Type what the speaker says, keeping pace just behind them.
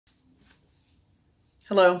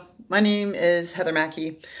Hello, my name is Heather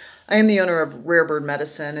Mackey. I am the owner of Rare Bird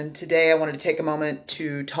Medicine, and today I wanted to take a moment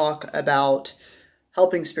to talk about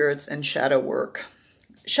helping spirits and shadow work.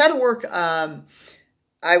 Shadow work, I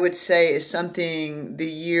would say, is something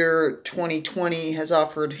the year 2020 has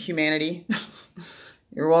offered humanity.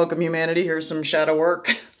 You're welcome, humanity. Here's some shadow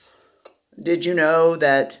work. Did you know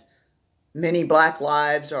that many Black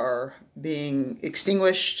lives are being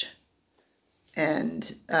extinguished?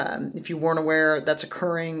 And if you weren't aware, that's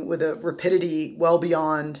occurring with a rapidity well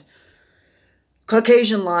beyond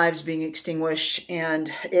Caucasian lives being extinguished. And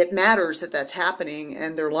it matters that that's happening,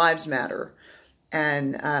 and their lives matter.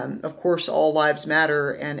 And of course, all lives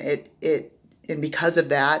matter, and and because of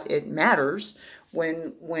that, it matters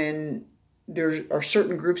when there are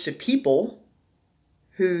certain groups of people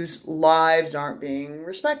whose lives aren't being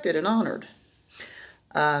respected and honored.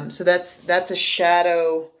 So that's a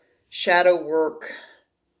shadow work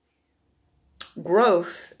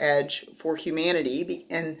growth edge for humanity.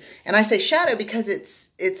 And I say shadow because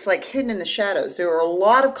it's like hidden in the shadows. There are a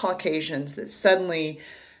lot of Caucasians that suddenly,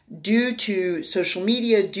 due to social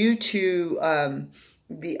media, due to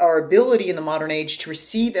our ability in the modern age to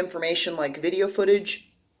receive information like video footage,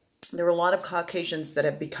 there are a lot of Caucasians that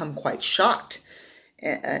have become quite shocked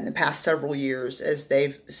in the past several years as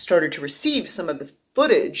they've started to receive some of the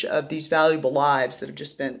footage of these valuable lives that have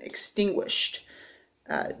just been extinguished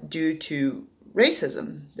due to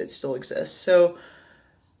racism that still exists. So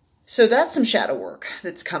that's some shadow work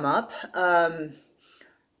that's come up.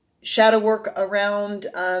 Shadow work around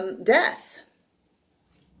death.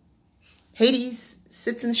 Hades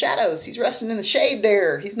sits in the shadows. He's resting in the shade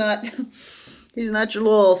there. He's not your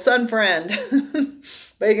little sun friend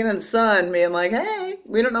baking in the sun being like, hey,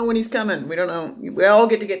 we don't know when he's coming. We don't know. We all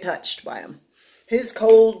get to get touched by him. His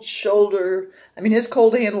cold shoulder, his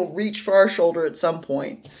cold hand will reach for our shoulder at some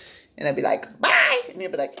point. And I'd be like, bye. And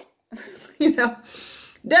he'd be like,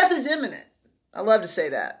 death is imminent. I love to say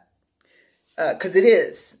that. Because it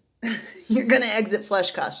is. You're going to exit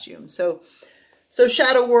flesh costume. So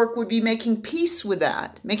shadow work would be making peace with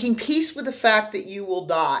that. Making peace with the fact that you will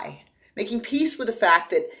die. Making peace with the fact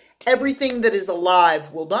that everything that is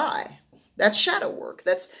alive will die. That's shadow work.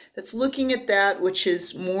 That's looking at that which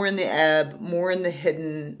is more in the ebb, more in the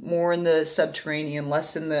hidden, more in the subterranean,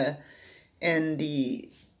 less in the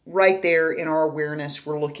right there in our awareness.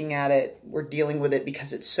 We're looking at it. We're dealing with it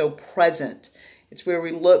because it's so present. It's where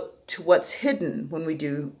we look to what's hidden when we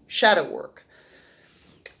do shadow work.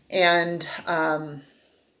 And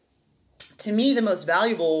to me, the most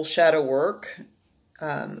valuable shadow work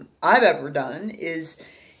I've ever done is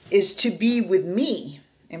to be with me.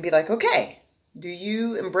 And be like, okay, do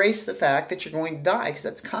you embrace the fact that you're going to die? Because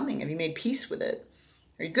that's coming. Have you made peace with it?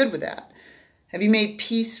 Are you good with that? Have you made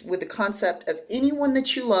peace with the concept of anyone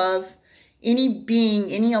that you love, any being,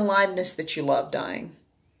 any aliveness that you love dying?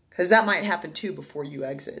 Because that might happen too before you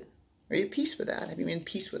exit. Are you at peace with that? Have you made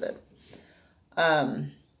peace with it?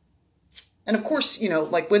 And of course,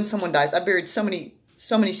 like when someone dies, I've buried so many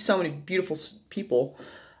beautiful people.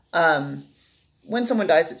 When someone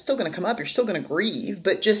dies, it's still going to come up. You're still going to grieve.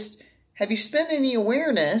 But just, have you spent any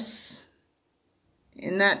awareness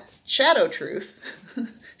in that shadow truth?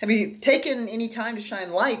 Have you taken any time to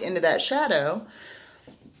shine light into that shadow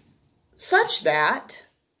such that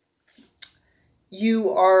you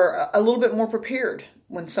are a little bit more prepared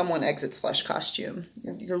when someone exits flesh costume?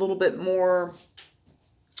 You're a little bit more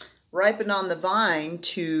ripened on the vine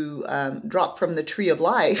to drop from the tree of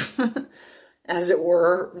life, as it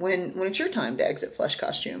were, when it's your time to exit flesh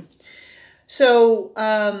costume. So,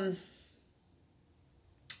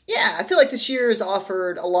 yeah, I feel like this year has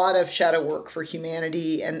offered a lot of shadow work for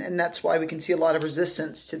humanity, and that's why we can see a lot of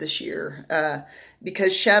resistance to this year,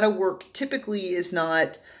 because shadow work typically is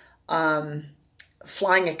not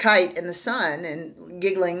flying a kite in the sun and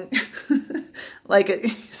giggling like a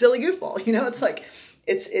silly goofball. It's like,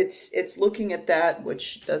 it's looking at that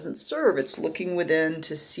which doesn't serve. It's looking within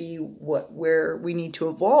to see where we need to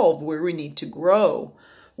evolve, where we need to grow,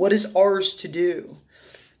 what is ours to do.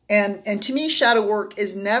 And to me, shadow work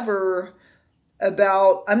is never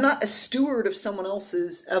about, I'm not a steward of someone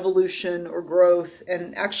else's evolution or growth.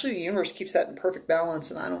 And actually, the universe keeps that in perfect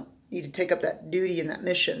balance, and I don't need to take up that duty and that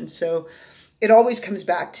mission. So it always comes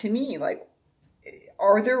back to me, like,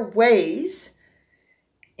 are there ways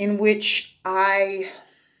in which I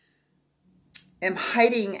am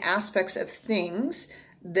hiding aspects of things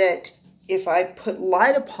that if I put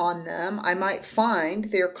light upon them, I might find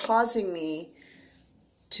they're causing me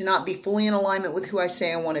to not be fully in alignment with who I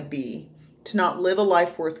say I want to be, to not live a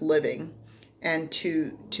life worth living, and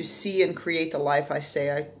to see and create the life I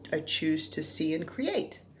say I choose to see and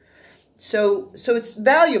create. So it's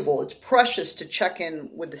valuable, it's precious to check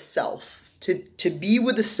in with the self, to be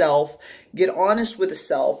with the self, get honest with the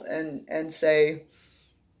self, and say,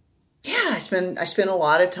 yeah, I spend a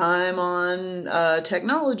lot of time on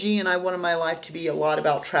technology, and I wanted my life to be a lot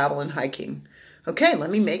about travel and hiking. Okay,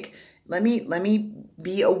 let me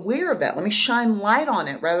be aware of that. Let me shine light on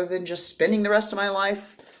it rather than just spending the rest of my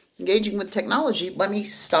life engaging with technology. Let me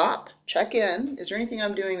stop, check in. Is there anything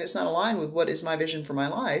I'm doing that's not aligned with what is my vision for my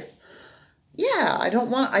life? Yeah, I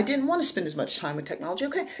didn't want to spend as much time with technology.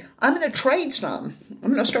 Okay, I'm going to trade some.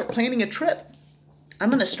 I'm going to start planning a trip. I'm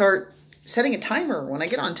going to start setting a timer when I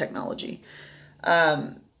get on technology.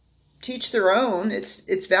 To each their own.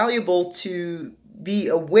 It's valuable to be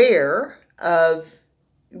aware of,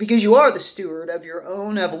 because you are the steward of your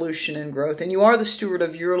own evolution and growth, and you are the steward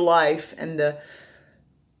of your life and the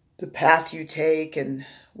path you take and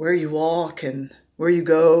where you walk and where you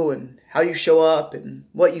go and how you show up and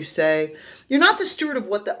what you say. You're not the steward of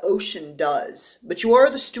what the ocean does, but you are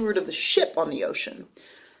the steward of the ship on the ocean.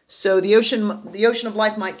 So the ocean of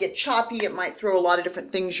life might get choppy. It might throw a lot of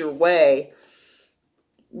different things your way.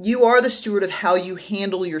 You are the steward of how you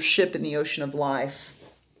handle your ship in the ocean of life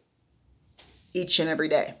each and every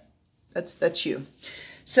day. That's you.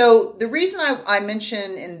 So the reason I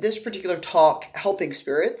mention in this particular talk helping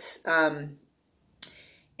spirits,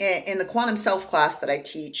 in the quantum self class that I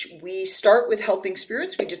teach, we start with helping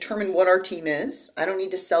spirits. We determine what our team is. I don't need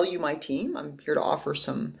to sell you my team. I'm here to offer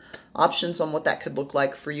some options on what that could look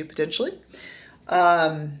like for you potentially.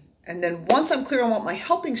 And then once I'm clear on what my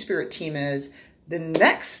helping spirit team is, the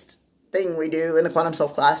next thing we do in the quantum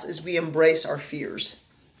self class is we embrace our fears.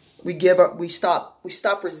 We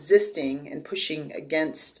stop resisting and pushing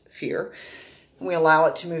against fear, and we allow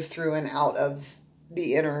it to move through and out of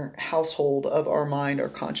the inner household of our mind, our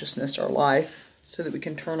consciousness, our life, so that we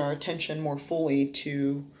can turn our attention more fully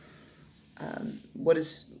to what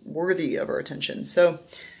is worthy of our attention. So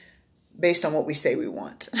based on what we say we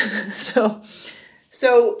want.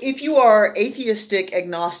 So if you are atheistic,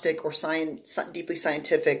 agnostic, or deeply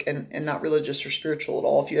scientific and not religious or spiritual at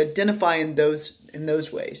all, if you identify in those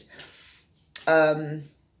ways, I've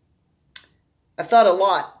thought a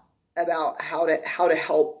lot about how to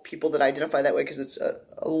help people that identify that way, because it's a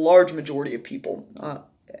large majority of people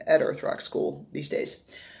at Earth Rock School these days.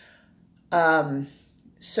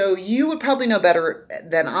 So you would probably know better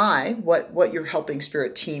than I what your helping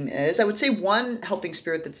spirit team is. I would say one helping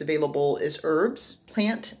spirit that's available is herbs.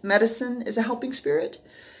 Plant medicine is a helping spirit.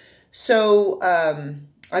 So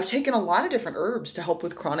I've taken a lot of different herbs to help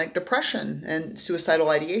with chronic depression and suicidal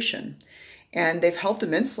ideation. And they've helped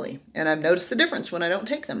immensely. And I've noticed the difference when I don't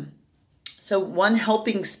take them. So one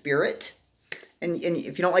helping spirit, and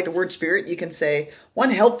if you don't like the word spirit, you can say one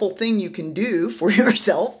helpful thing you can do for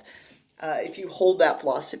yourself, if you hold that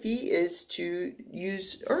philosophy, is to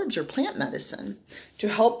use herbs or plant medicine to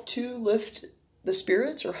help to lift the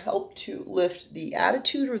spirits or help to lift the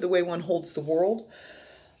attitude or the way one holds the world.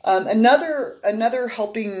 Another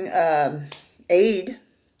helping aid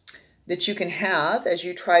that you can have as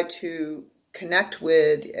you try to connect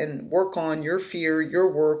with and work on your fear,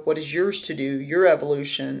 your work, what is yours to do, your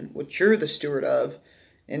evolution, what you're the steward of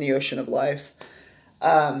in the ocean of life,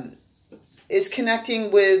 is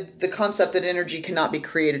connecting with the concept that energy cannot be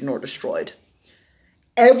created nor destroyed.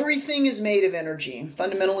 Everything is made of energy.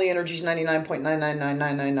 Fundamentally, energy is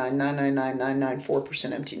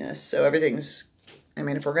 99.99999999994% emptiness. So everything's,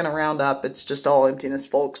 if we're going to round up, it's just all emptiness,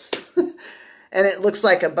 folks. And it looks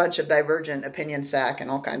like a bunch of divergent opinion sack and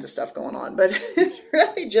all kinds of stuff going on, but it's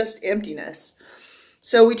really just emptiness.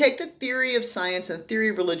 So we take the theory of science and the theory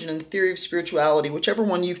of religion and the theory of spirituality, whichever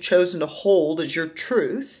one you've chosen to hold as your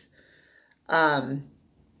truth. And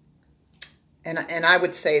I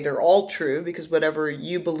would say they're all true, because whatever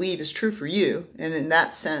you believe is true for you. And in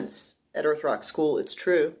that sense, at Earth Rock School, it's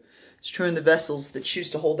true. It's true in the vessels that choose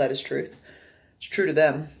to hold that as truth. It's true to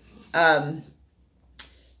them.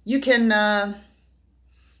 You can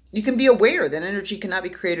be aware that energy cannot be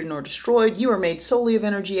created nor destroyed. You are made solely of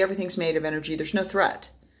energy. Everything's made of energy. There's no threat.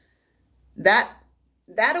 That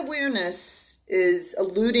awareness is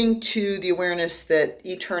alluding to the awareness that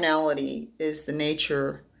eternality is the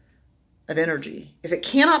nature of energy. If it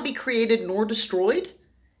cannot be created nor destroyed,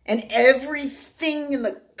 and everything in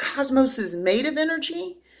the cosmos is made of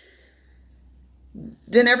energy,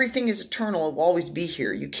 then everything is eternal. It will always be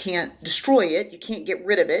here. You can't destroy it. You can't get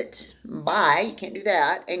rid of it. Bye. You can't do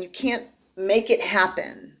that. And you can't make it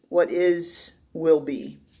happen. What is, will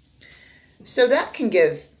be. So that can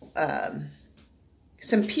give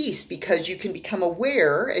some peace, because you can become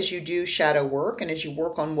aware as you do shadow work and as you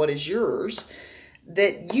work on what is yours,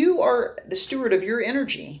 that you are the steward of your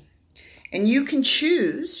energy. And you can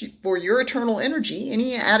choose for your eternal energy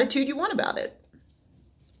any attitude you want about it.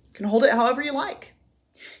 You can hold it however you like.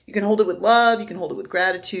 You can hold it with love. You can hold it with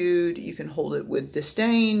gratitude. You can hold it with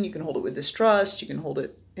disdain. You can hold it with distrust. You can hold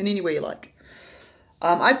it in any way you like.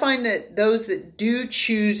 I find that those that do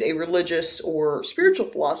choose a religious or spiritual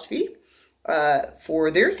philosophy for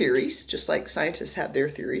their theories, just like scientists have their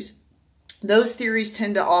theories, those theories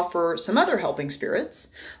tend to offer some other helping spirits,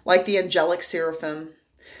 like the angelic seraphim,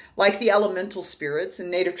 like the elemental spirits. In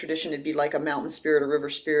native tradition, it'd be like a mountain spirit, a river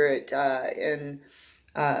spirit,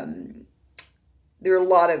 there are a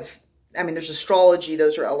lot of, there's astrology,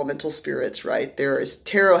 those are elemental spirits, right?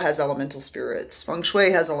 Tarot has elemental spirits. Feng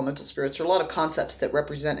Shui has elemental spirits. There are a lot of concepts that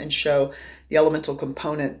represent and show the elemental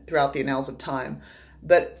component throughout the annals of time.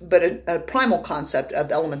 But a primal concept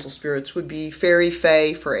of elemental spirits would be fairy,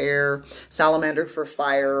 fae for air, salamander for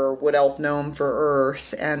fire, wood elf, gnome for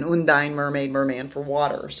earth, and undine, mermaid, merman for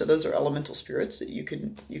water. So those are elemental spirits that you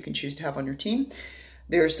can choose to have on your team.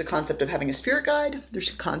 There's the concept of having a spirit guide.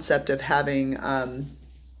 There's the concept of having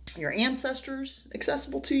your ancestors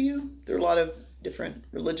accessible to you. There are a lot of different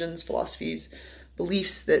religions, philosophies,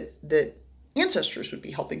 beliefs that ancestors would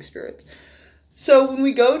be helping spirits. So when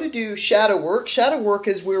we go to do shadow work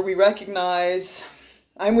is where we recognize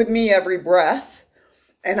I'm with me every breath,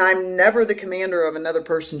 and I'm never the commander of another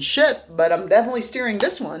person's ship, but I'm definitely steering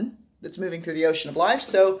this one that's moving through the ocean of life.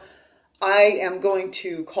 So I am going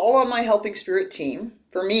to call on my helping spirit team.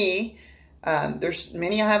 For me, there's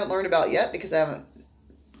many I haven't learned about yet because I haven't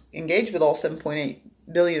engaged with all 7.8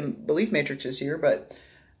 billion belief matrices here,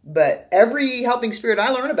 but every helping spirit I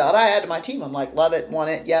learn about, I add to my team. I'm like, love it, want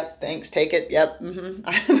it, yep, thanks, take it, yep.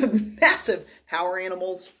 I have a massive power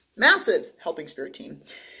animals, massive helping spirit team.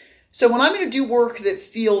 So when I'm going to do work that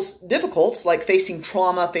feels difficult, like facing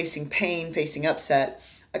trauma, facing pain, facing upset,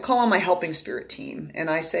 I call on my helping spirit team and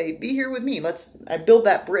I say, be here with me. I build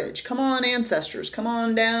that bridge. Come on, ancestors. Come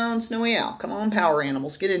on down, snowy owl. Come on, power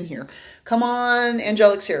animals. Get in here. Come on,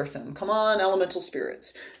 angelic seraphim. Come on, elemental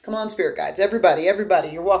spirits. Come on, spirit guides. Everybody,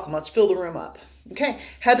 you're welcome. Let's fill the room up. Okay,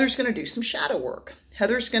 Heather's going to do some shadow work.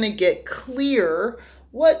 Heather's going to get clear.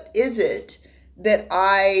 What is it that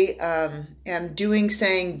I am doing,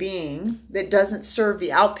 saying, being that doesn't serve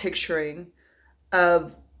the outpicturing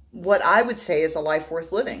of what I would say is a life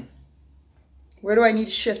worth living? Where do I need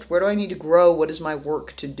to shift? Where do I need to grow? What is my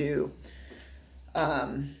work to do?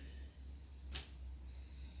 Yeah,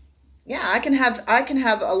 I can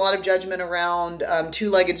have a lot of judgment around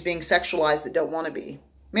two-leggeds being sexualized that don't want to be,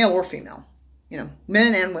 male or female. You know,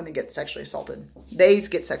 men and women get sexually assaulted. They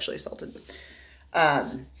get sexually assaulted.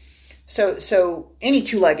 So any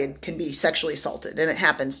two-legged can be sexually assaulted, and it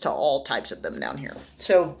happens to all types of them down here.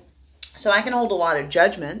 So I can hold a lot of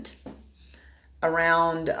judgment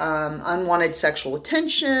around unwanted sexual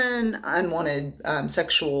attention, unwanted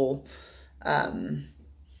sexual,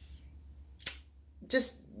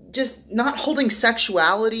 just not holding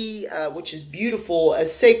sexuality, which is beautiful,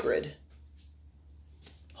 as sacred.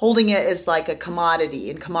 Holding it as like a commodity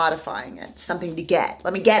and commodifying it, something to get.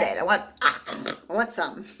 Let me get it. I want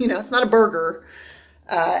some. You know, it's not a burger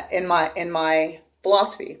in my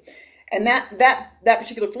philosophy. And that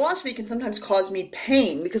particular philosophy can sometimes cause me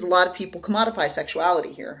pain because a lot of people commodify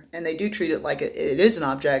sexuality here. And they do treat it like it is an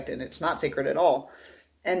object and it's not sacred at all.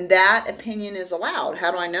 And that opinion is allowed.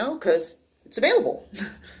 How do I know? Because it's available.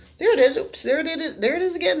 There it is. Oops, there it is. There it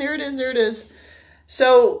is again. There it is. There it is.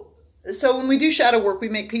 So when we do shadow work, we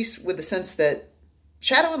make peace with the sense that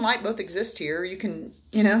shadow and light both exist here. You can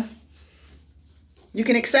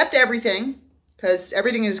accept everything because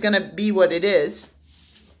everything is going to be what it is.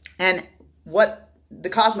 And what the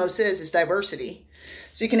cosmos is diversity.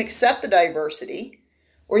 So you can accept the diversity,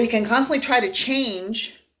 or you can constantly try to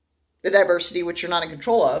change the diversity, which you're not in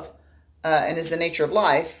control of, and is the nature of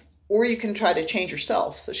life, or you can try to change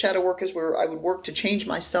yourself. So shadow work is where I would work to change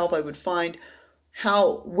myself. I would find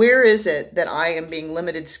where is it that I am being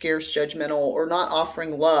limited, scarce, judgmental, or not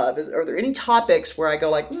offering love? Are there any topics where I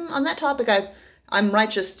go like, on that topic, I'm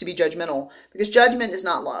righteous to be judgmental? Because judgment is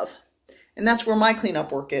not love. And that's where my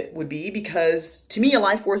cleanup work would be, because to me, a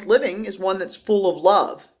life worth living is one that's full of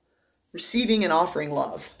love, receiving and offering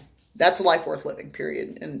love. That's a life worth living,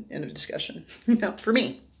 period, in a discussion. For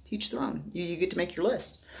me, each their own. You get to make your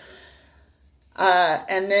list.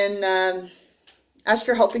 And then ask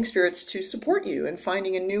your helping spirits to support you in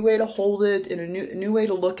finding a new way to hold it, and a new way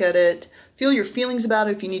to look at it. Feel your feelings about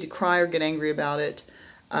it if you need to cry or get angry about it.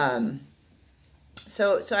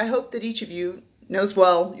 So I hope that each of you knows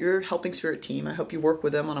well your helping spirit team. I hope you work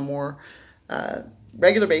with them on a more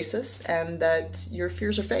regular basis and that your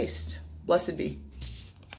fears are faced. Blessed be.